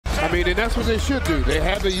I mean, and that's what they should do. They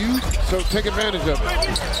have the youth, so take advantage of it.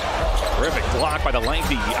 Terrific block by the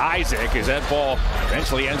lengthy Isaac as that ball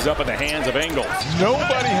eventually ends up in the hands of Ingles.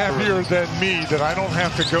 Nobody happier than me that I don't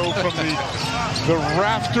have to go from the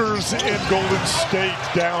rafters in Golden State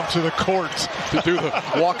down to the court to do the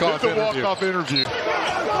walk-off interview.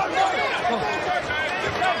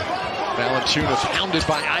 Valanciunas hounded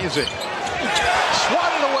by Isaac.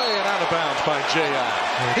 Swatted away and out of bounds by J.I.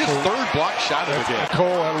 His third block shot of the game.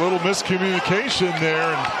 Cole had a little miscommunication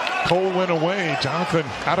there, and Cole went away. Jonathan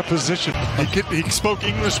out of position. He spoke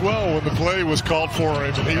English well when the play was called for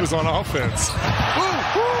him, and he was on offense.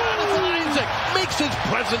 Jonathan Isaac makes his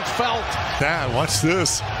presence felt. Watch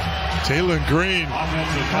this. Jalen Green,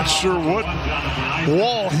 not sure what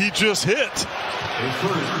wall he just hit.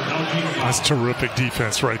 That's terrific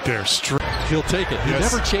defense right there. He'll take it. He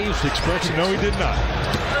never changed expression. No, he did not.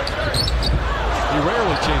 He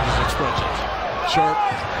rarely changes expression. Sharp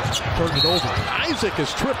turned it over. Isaac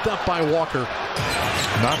is tripped up by Walker.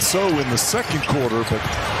 Not so in the second quarter, but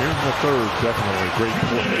here in the third, definitely great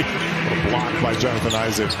play. A block by Jonathan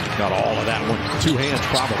Isaac. Got all of that one. Two hands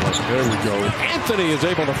probably. There we go. Anthony is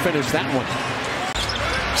able to finish that one.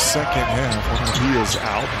 Second half, he is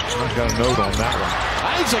out. I've got a note on that one.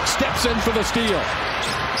 Isaac steps in for the steal.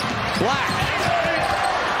 Black.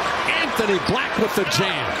 Anthony Black with the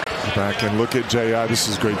jam. Back and look at J.I. This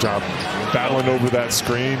is a great job battling over that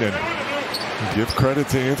screen, and give credit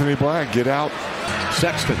to Anthony Black. Get out.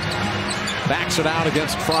 Sexton backs it out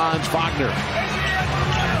against Franz Wagner.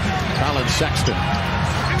 Colin Sexton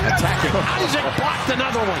attacking. Isaac blocked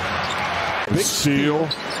another one. Big steal.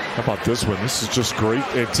 How about this one? This is just great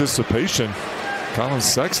anticipation. Colin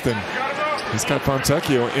Sexton, he's got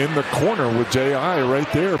Fontecchio in the corner with J.I.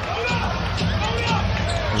 right there.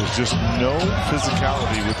 There's just no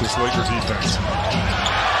physicality with this Laker defense.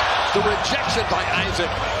 The rejection by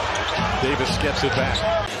Isaac. Davis gets it back.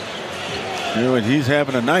 You know, and he's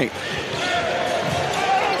having a night.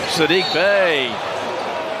 Saddiq Bey.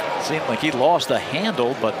 Seemed like he lost the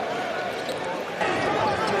handle, but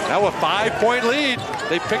now a 5-point lead.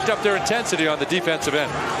 They picked up their intensity on the defensive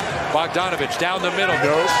end. Bogdanovich down the middle.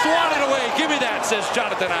 No. Swatted away. Give me that, says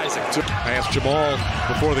Jonathan Isaac. I asked Jamal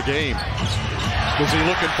before the game, was he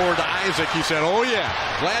looking forward to Isaac? He said, oh yeah,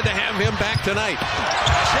 glad to have him back tonight.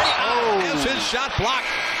 Has his shot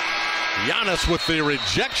blocked. Giannis with the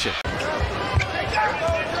rejection.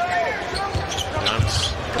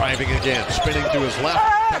 Giannis driving again, spinning to his left,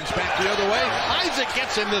 comes back the other way. Isaac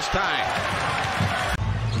gets him this time.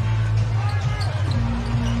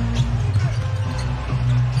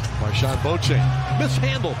 Marshawn Beauchamp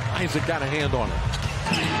mishandled. Isaac got a hand on it.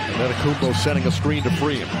 And then Antetokounmpo setting a screen to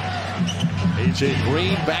free him. A.J.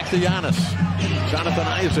 Green back to Giannis. Jonathan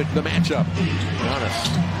Isaac, the matchup.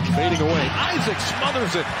 Giannis fading away. Isaac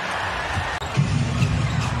smothers it.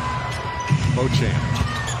 Beauchamp.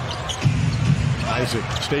 Isaac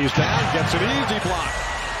stays down, gets an easy block.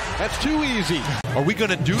 That's too easy. Are we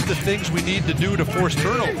going to do the things we need to do to force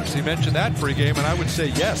turnovers? He mentioned that pregame, and I would say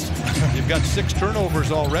yes. You've got 6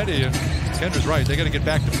 turnovers already, and Kendra's right. They got to get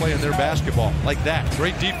back to playing their basketball like that.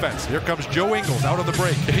 Great defense. Here comes Joe Ingles out on the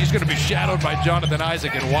break. He's going to be shadowed by Jonathan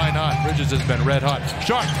Isaac, and why not? Bridges has been red hot.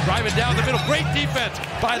 Sharp driving down the middle. Great defense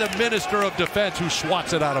by the Minister of Defense, who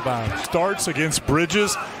swats it out of bounds. Starts against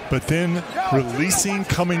Bridges, but then releasing,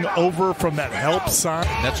 coming over from that help side.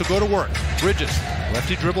 Nets will go to work. Bridges,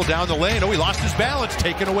 lefty dribble down the lane. Oh, he lost his balance.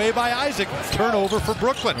 Taken away by Isaac. Turnover for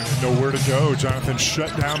Brooklyn. Nowhere to go. Jonathan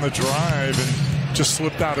shut down the drive and just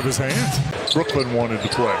slipped out of his hands. Brooklyn wanted to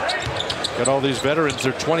play. Got all these veterans.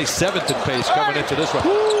 They're 27th in pace coming into this one.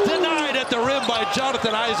 Denied at the rim by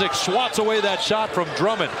Jonathan Isaac. Swats away that shot from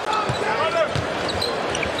Drummond.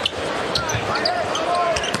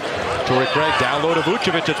 Torrey Craig down low to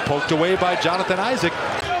Vucevic. It's poked away by Jonathan Isaac.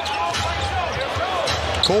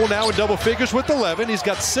 Cole now in double figures with 11. He's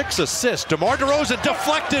got 6 assists. DeMar DeRozan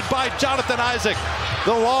deflected by Jonathan Isaac.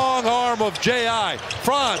 The long arm of J.I.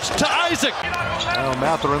 Franz to Isaac. Now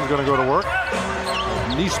Matherin's going to go to work.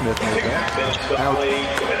 Neesmith made that. Now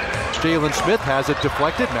Jalen Smith has it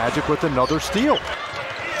deflected. Magic with another steal.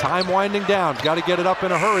 Time winding down. Got to get it up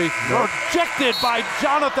in a hurry. Nope. Rejected by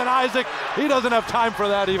Jonathan Isaac. He doesn't have time for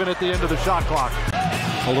that even at the end of the shot clock.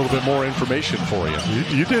 A little bit more information for you.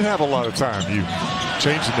 You did have a lot of time. You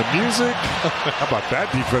changing the music. How about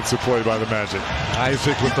that defensive play by the Magic?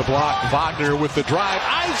 Isaac with the block. Wagner with the drive.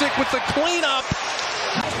 Isaac with the cleanup.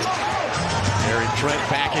 Harry Trent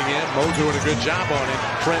backing in. Mo doing a good job on it.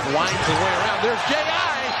 Trent winds his way around. There's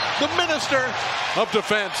J.I., the Minister of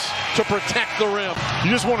Defense, to protect the rim.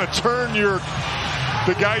 You just want to turn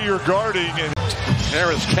the guy you're guarding. And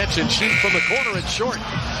Harris catch and shoot from the corner. It's short.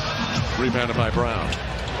 Rebounded by Brown.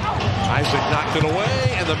 Isaac knocked it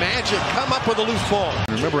away, and the Magic come up with a loose ball.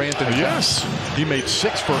 Remember Anthony? Yes. He made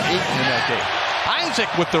 6 for 8 in that game. Isaac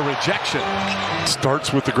with the rejection.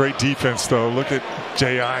 Starts with the great defense, though. Look at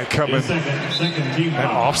J.I. coming.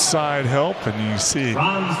 That offside help, and you see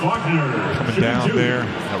coming down there.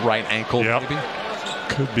 That right ankle, maybe.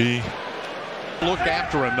 Could be. Looked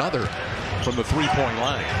after another from the three-point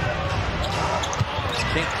line.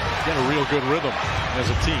 Can't get a real good rhythm as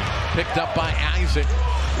a team. Picked up by Isaac.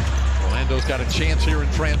 Orlando's got a chance here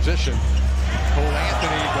in transition. Cole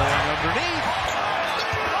Anthony going underneath.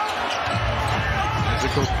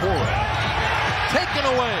 Isaac goes forward. Taken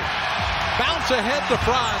away. Bounce ahead to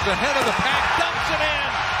Franz. Ahead of the pack. Dumps it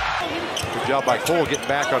in. Good job by Cole getting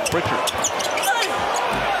back on Pritchard.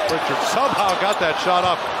 Pritchard somehow got that shot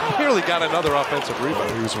up. Nearly got another offensive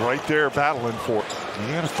rebound. He was right there battling for it.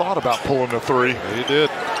 He had a thought about pulling the three. He did.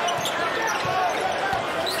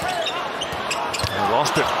 He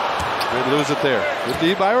lost it. Did lose it there. Good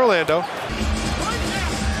D by Orlando.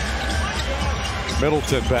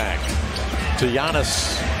 Middleton back to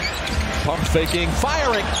Giannis. Pump faking,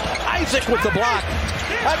 firing. Isaac with the block.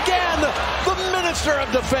 Again, the Minister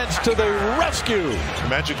of Defense to the rescue. The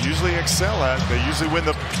Magic usually excel at. They usually win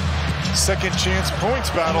the second chance points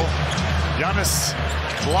battle. Giannis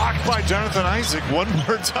blocked by Jonathan Isaac one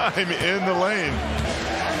more time in the lane.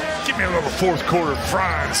 Give me a little fourth quarter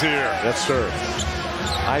Franz here. Yes, sir.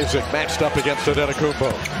 Isaac matched up against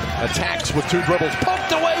Antetokounmpo. Attacks with 2 dribbles.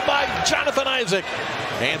 Pumped away by Jonathan Isaac.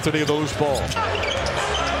 Anthony the loose ball.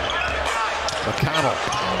 McConnell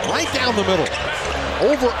right down the middle.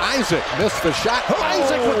 Over Isaac. Missed the shot.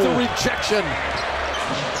 Isaac with the rejection.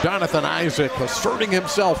 Jonathan Isaac asserting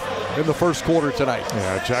himself in the first quarter tonight.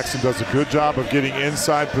 Yeah, Jackson does a good job of getting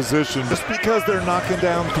inside position. Just because they're knocking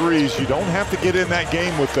down threes, you don't have to get in that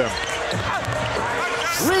game with them.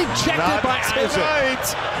 Rejected Not by tonight.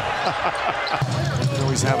 Isaac. You know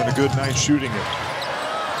he's having a good night shooting it.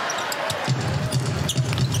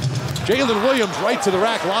 Jalen Williams right to the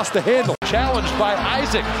rack, lost the handle. Challenged by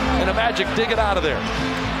Isaac, and the Magic dig it out of there.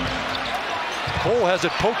 Cole has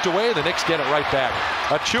it poked away, the Knicks get it right back.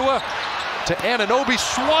 Achua to Anunoby,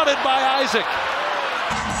 swatted by Isaac.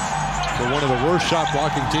 For one of the worst shot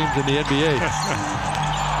blocking teams in the NBA.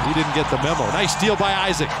 He didn't get the memo. Nice steal by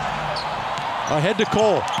Isaac. Ahead to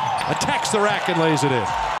Cole. Attacks the rack and lays it in.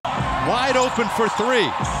 Wide open for 3.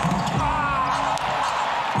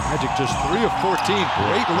 Magic just 3 of 14.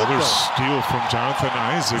 Great look Another though. steal from Jonathan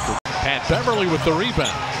Isaac. Pat Beverly with the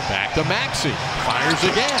rebound. Back to Maxey. Fires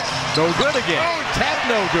again. No good again. Tap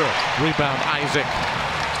no good. Rebound Isaac.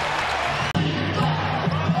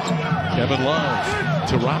 Kevin Love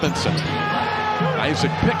to Robinson.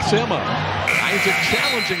 Isaac picks him up. Isaac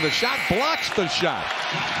challenging the shot, blocks the shot.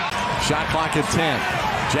 Shot clock at 10.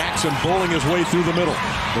 Jackson bowling his way through the middle.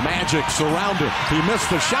 The Magic surrounded. He missed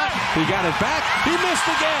the shot. He got it back. He missed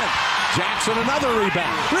again. Jackson another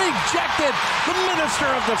rebound. Rejected. The Minister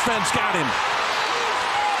of Defense got him.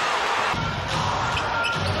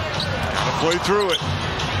 Play through it.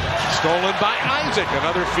 Stolen by Isaac.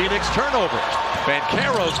 Another Phoenix turnover.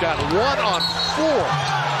 Banchero's got 1 on 4.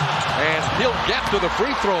 And he'll get to the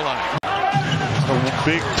free throw line. The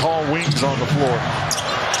big, tall wings on the floor.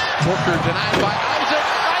 Booker denied by Isaac.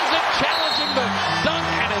 Isaac challenging the dunk,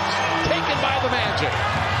 and it's taken by the Magic.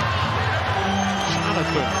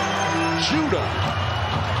 Jonathan, Judah,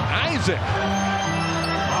 Isaac.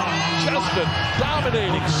 Just a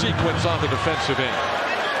dominating sequence on the defensive end.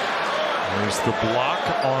 There's the block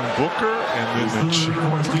on Booker, and then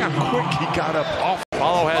look how quick he got up off.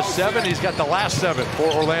 Apollo has 7. He's got the last 7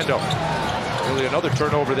 for Orlando. Really another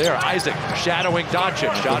turnover there. Isaac shadowing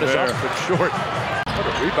Doncic. Shot is up but short. What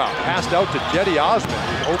a rebound. Passed out to Cedi Osman.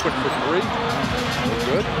 He's open for 3. No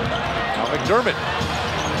good. Now McDermott.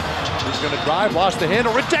 He's going to drive. Lost the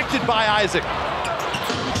handle. Rejected by Isaac.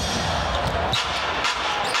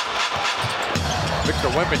 Victor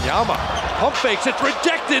Wembanyama. Pump fakes. It's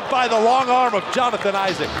rejected by the long arm of Jonathan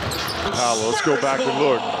Isaac. Let's go back and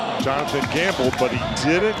look. Jonathan gambled, but he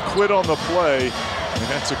didn't quit on the play. And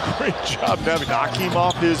that's a great job to knock him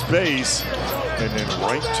off his base and then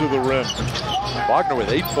right to the rim. Wagner with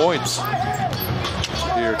 8 points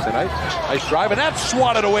here tonight. Nice drive, and that's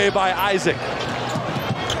swatted away by Isaac.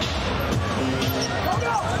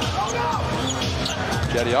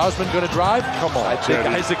 Cedi Osman going to drive. Come on, I think Cedi.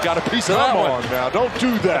 Isaac got a piece of that one. Come on now, don't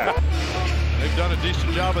do that. They've done a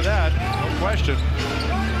decent job of that, no question.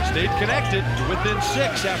 Stayed connected to within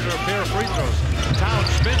 6 after a pair of free throws. Towns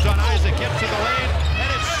spins on Isaac, gets to the lane, and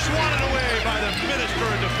it's swatted away by the Minister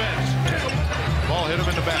of Defense. Ball hit him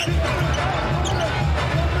in the back.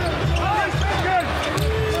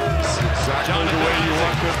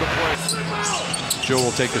 good the play. Joe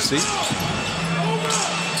will take a seat.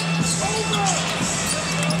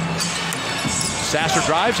 Sasser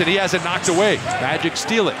drives, and he has it knocked away. Magic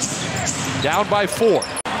steal it. Down by 4.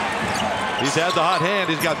 He's had the hot hand.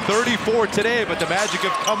 He's got 34 today, but the Magic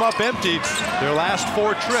have come up empty their last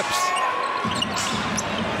 4 trips.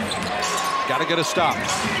 Got to get a stop.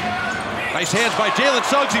 Nice hands by Jalen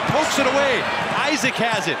Suggs. He pokes it away. Isaac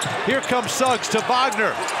has it. Here comes Suggs to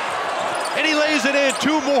Wagner. And he lays it in.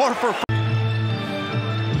 2 more for...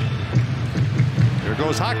 Here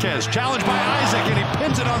goes Jaquez. Challenged by Isaac, and he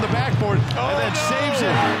pins it on the backboard and then saves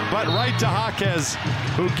it. But right to Jaquez,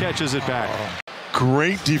 who catches it back.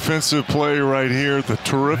 Great defensive play right here. The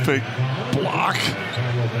terrific block.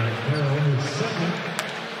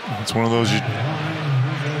 It's one of those you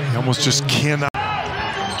almost just cannot.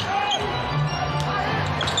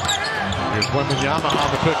 Here's Wembanyama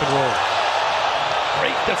on the pick and roll.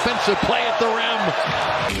 Great defensive play at the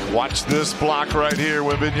rim. Watch this block right here.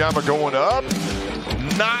 Wembanyama going up.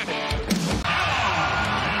 Not.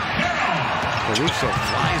 Caruso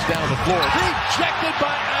flies down the floor. Rejected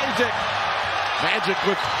by Isaac. Magic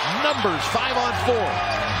with numbers, 5 on 4.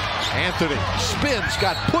 Anthony spins,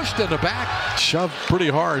 got pushed in the back. Shoved pretty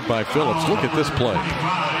hard by Phillips. Look at this play.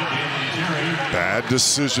 Bad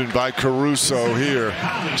decision by Caruso here.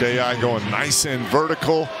 J.I. going nice and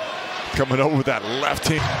vertical. Coming over with that left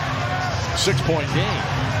hand. 6-point game.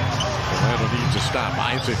 Orlando needs a stop.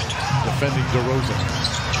 Isaac defending DeRozan.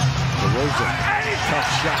 DeRozan, tough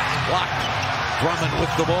shot, blocked. Drummond with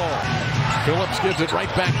the ball. Phillips gives it right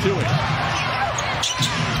back to him.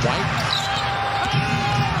 White.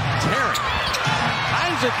 Tarrant.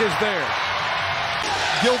 Isaac is there.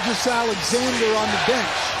 Gilgeous-Alexander on the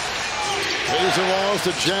bench. Razor Walls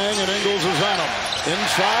to Jang, and Ingles is on him.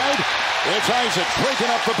 Inside, it's Isaac breaking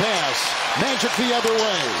up the pass. Magic the other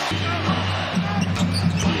way.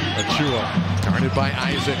 Achua guarded by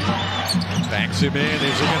Isaac. Backs him in.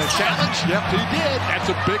 Is he going to challenge? Yep, he did. That's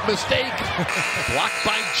a big mistake. Blocked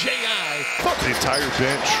by J.I. The entire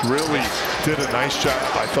bench really did a nice job.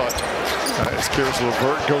 I thought as Caris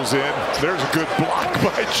LeVert goes in, there's a good block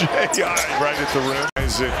by J.I. right at the rim.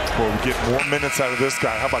 Isaac will get more minutes out of this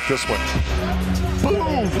guy. How about this one?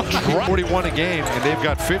 Boom! 41 a game, and they've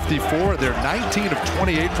got 54. They're 19 of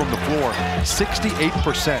 28 from the floor,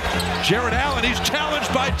 68%. Jared Allen, he's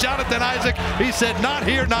challenged by Jonathan Isaac. He said, not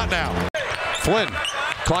here, not now. Flynn,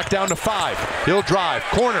 clock down to 5. He'll drive,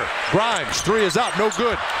 corner, Grimes, 3 is up, no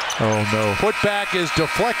good. Oh no. Putback is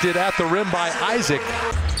deflected at the rim by Isaac.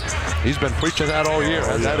 He's been preaching that all year,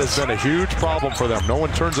 and that has been a huge problem for them. No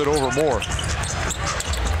one turns it over more.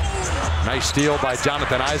 Nice steal by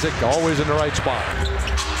Jonathan Isaac, always in the right spot.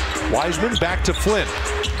 Wiseman back to Flynn.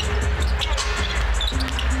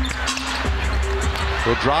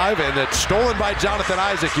 He'll drive, and it's stolen by Jonathan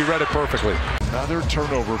Isaac. He read it perfectly. Another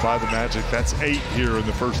turnover by the Magic. That's 8 here in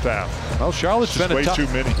the first half. Well, Charlotte's been way too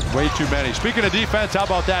many. Way too many. Speaking of defense, how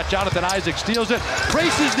about that? Jonathan Isaac steals it,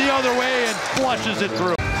 races the other way, and flushes it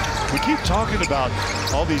through. We keep talking about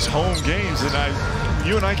all these home games, and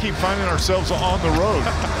you and I keep finding ourselves on the road.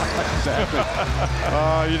 Exactly.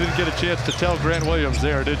 You didn't get a chance to tell Grant Williams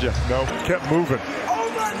there, did you? No, kept moving.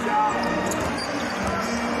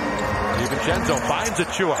 DiVincenzo finds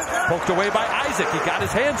Achua. Poked away by Isaac. He got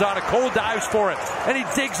his hands on it. Cole dives for it, and he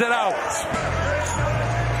digs it out.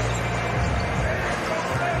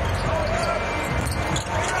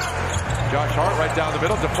 Josh Hart right down the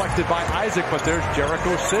middle, deflected by Isaac, but there's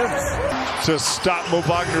Jericho Sims. To stop Mo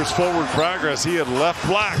Wagner's forward progress, he had left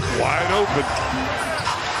Black wide open.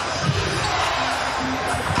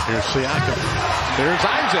 Here's Siakam. There's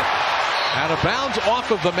Isaac. Out of bounds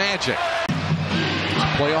off of the Magic.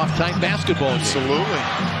 Playoff-type basketball. Absolutely.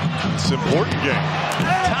 It's an important game.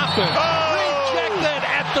 Toppin. Rejected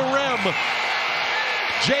at the rim.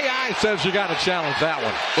 J.I. says you got to challenge that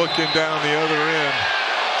one. Looking down the other end.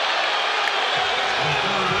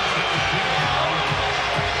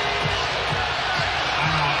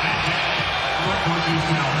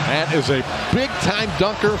 That is a big-time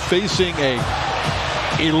dunker facing a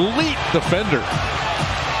elite defender.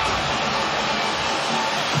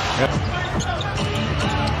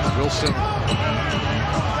 Wilson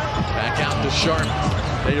back out to Sharp.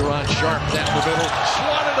 Aaron Sharp down the middle,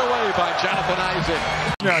 swatted away by Jonathan Isaac.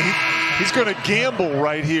 Now he's going to gamble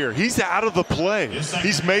right here. He's out of the play.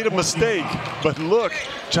 He's made a mistake, but look,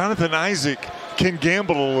 Jonathan Isaac can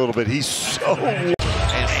gamble a little bit. He's so. And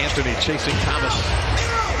Anthony chasing Thomas.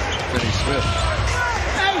 Finney Smith.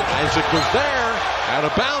 Isaac was there, out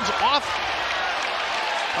of bounds, off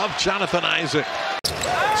of Jonathan Isaac.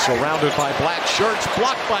 Surrounded by black shirts,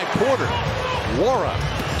 blocked by Porter. Laura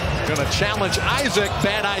Going to challenge Isaac.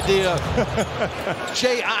 Bad idea.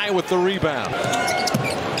 J.I. with the rebound.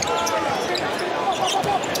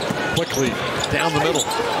 Quickly down the middle.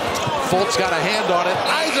 Fultz got a hand on it.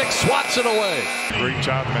 Isaac swats it away. Great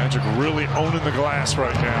job, Magic, really owning the glass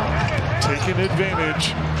right now. Taking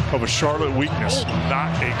advantage of a Charlotte weakness.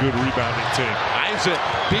 Not a good rebounding team. Isaac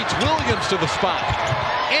beats Williams to the spot.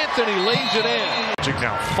 Anthony lays it in. Magic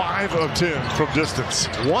now 5 of 10 from distance.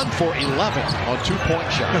 1 for 11 on 2-point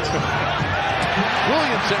shots.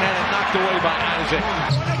 Williamson had it knocked away by Isaac.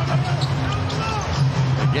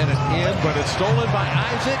 Again it in, but it's stolen by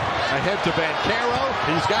Isaac. Ahead to Banchero.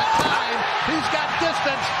 He's got time. He's got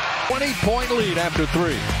distance. 20-point lead after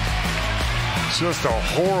 3. Just a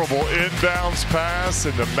horrible inbounds pass,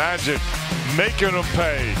 and the Magic making them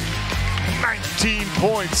pay. 19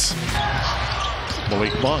 points.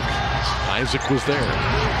 Malik Monk. Isaac was there.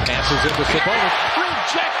 Passes into Sabonis.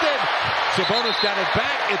 Rejected. Sabonis got it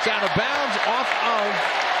back. It's out of bounds off of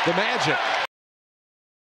the Magic.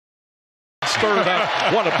 Spurred up.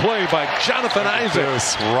 What a play by Jonathan Isaac.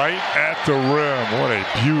 Yes, right at the rim. What a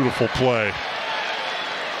beautiful play.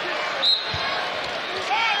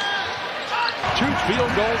 2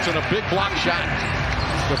 field goals and a big block shot.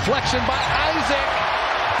 Deflection by Isaac.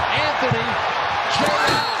 Anthony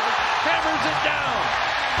hammers it down.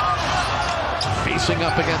 Facing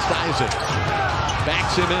up against Isaac.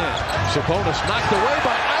 Backs him in. Sabonis knocked away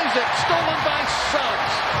by Isaac. Stolen by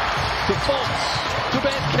Suggs. To Fultz. To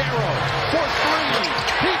Banchero. For 3.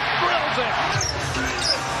 He drills it.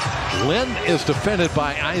 Lynn is defended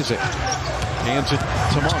by Isaac. Hands it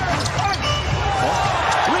to Monk.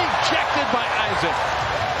 Rejected by Isaac.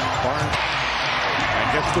 Barnes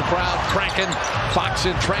against the crowd, cranking. Fox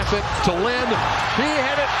in traffic to Lynn. He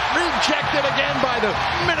had it rejected again by the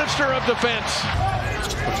Minister of Defense.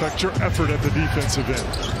 Affect your effort at the defensive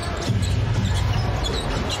end.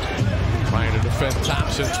 Trying to defend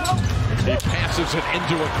Thompson. He passes it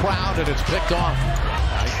into a crowd and it's picked off.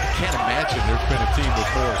 I can't imagine there's been a team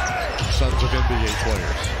with more sons of NBA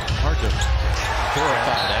players. Hard to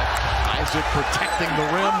verify that. Isaac protecting the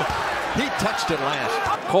rim. He touched it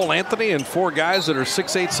last. Cole Anthony and 4 guys that are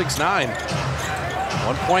 6'8", 6'9".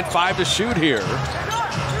 1.5 to shoot here.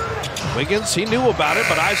 Wiggins, he knew about it,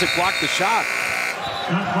 but Isaac blocked the shot.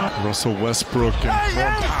 Russell Westbrook and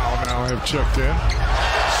Norm Powell now have checked in.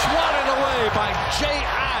 Swatted away by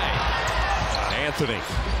J.I. Anthony.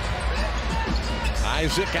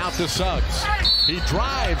 Isaac out to Suggs. He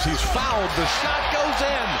drives. He's fouled. The shot goes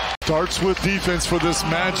in. Starts with defense for this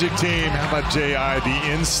Magic team. How about J.I.?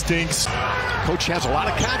 The instincts. Coach has a lot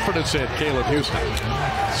of confidence in Caleb Houston.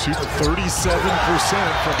 Shooting 37%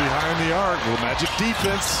 from behind the arc. Little Magic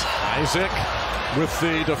defense. Isaac with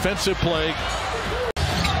the defensive play.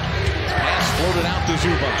 Pass floated out to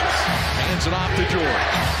Zubac. Hands it off to George.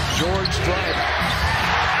 George driving.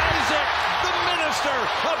 Isaac, the Minister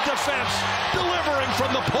of Defense, delivering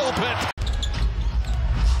from the pulpit.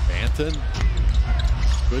 Banton.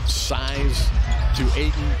 Good size to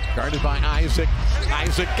Ayton, guarded by Isaac.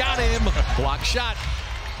 Isaac got him. Block shot.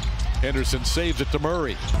 Henderson saves it to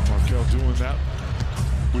Murray. Markelle doing that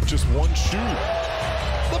with just one shoe.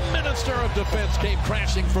 The Minister of Defense came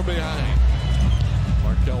crashing from behind.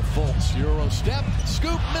 Markelle Fultz, Euro step,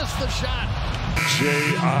 scoop, missed the shot.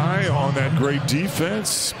 J.I. on that great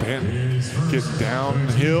defense. Getting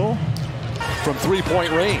downhill. From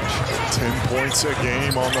 3-point range. 10 points a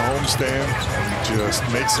game on the homestand. Just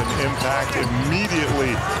makes an impact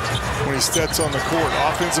immediately when he steps on the court,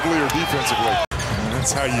 offensively or defensively. And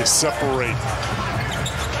that's how you separate.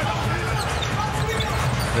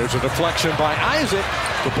 There's a deflection by Isaac.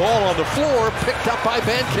 The ball on the floor, picked up by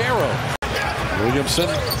Banchero. Williamson,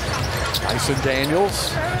 Tyson Daniels,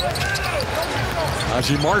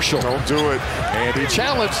 Najee Marshall. Don't do it. And he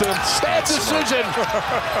challenged him. Bad decision.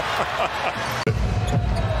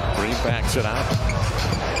 Green backs it out.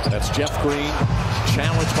 That's Jeff Green.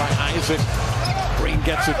 Challenged by Isaac. Green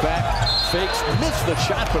gets it back. Fakes, missed the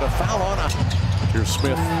shot, but a foul on him. Here's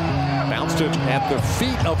Smith. Bounced it at the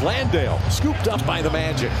feet of Landale. Scooped up by the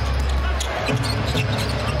Magic.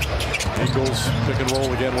 Ingles pick and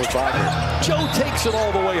roll again with Wagner. Joe takes it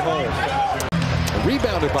all the way home.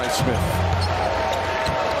 Rebounded by Smith.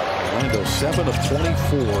 Orlando 7 of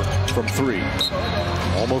 24 from 3.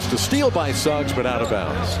 Almost a steal by Suggs, but out of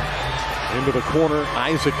bounds. Into the corner.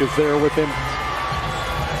 Isaac is there with him.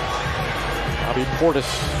 Bobby Portis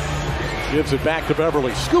gives it back to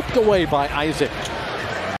Beverly. Scooped away by Isaac.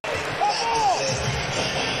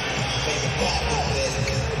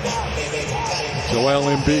 Joel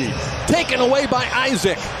Embiid. Taken away by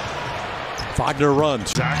Isaac. Wagner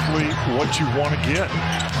runs. Exactly what you want to get.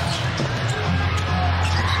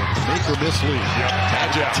 after miss lead.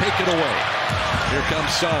 Magic take it away. Here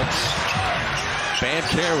comes Suggs.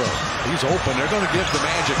 Banchero, he's open. They're going to give the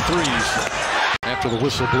Magic threes. After the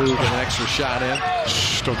whistle blew, an extra shot in.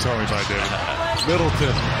 Shh, don't tell anybody, David.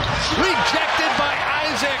 Middleton. Rejected by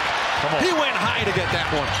Isaac. He went high to get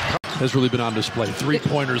that one. Has really been on display.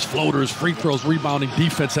 Three-pointers, floaters, free throws, rebounding,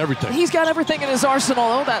 defense, everything. He's got everything in his arsenal.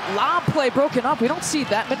 Oh, that lob play broken up. We don't see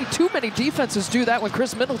that too many defenses do that with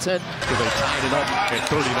Chris Middleton. So they tied it up at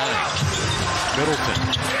 39. Middleton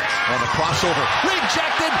on the crossover.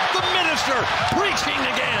 Rejected. The minister preaching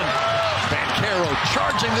again. Banchero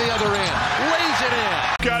charging the other end. Lays it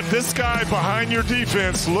in. Got this guy behind your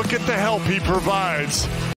defense. Look at the help he provides.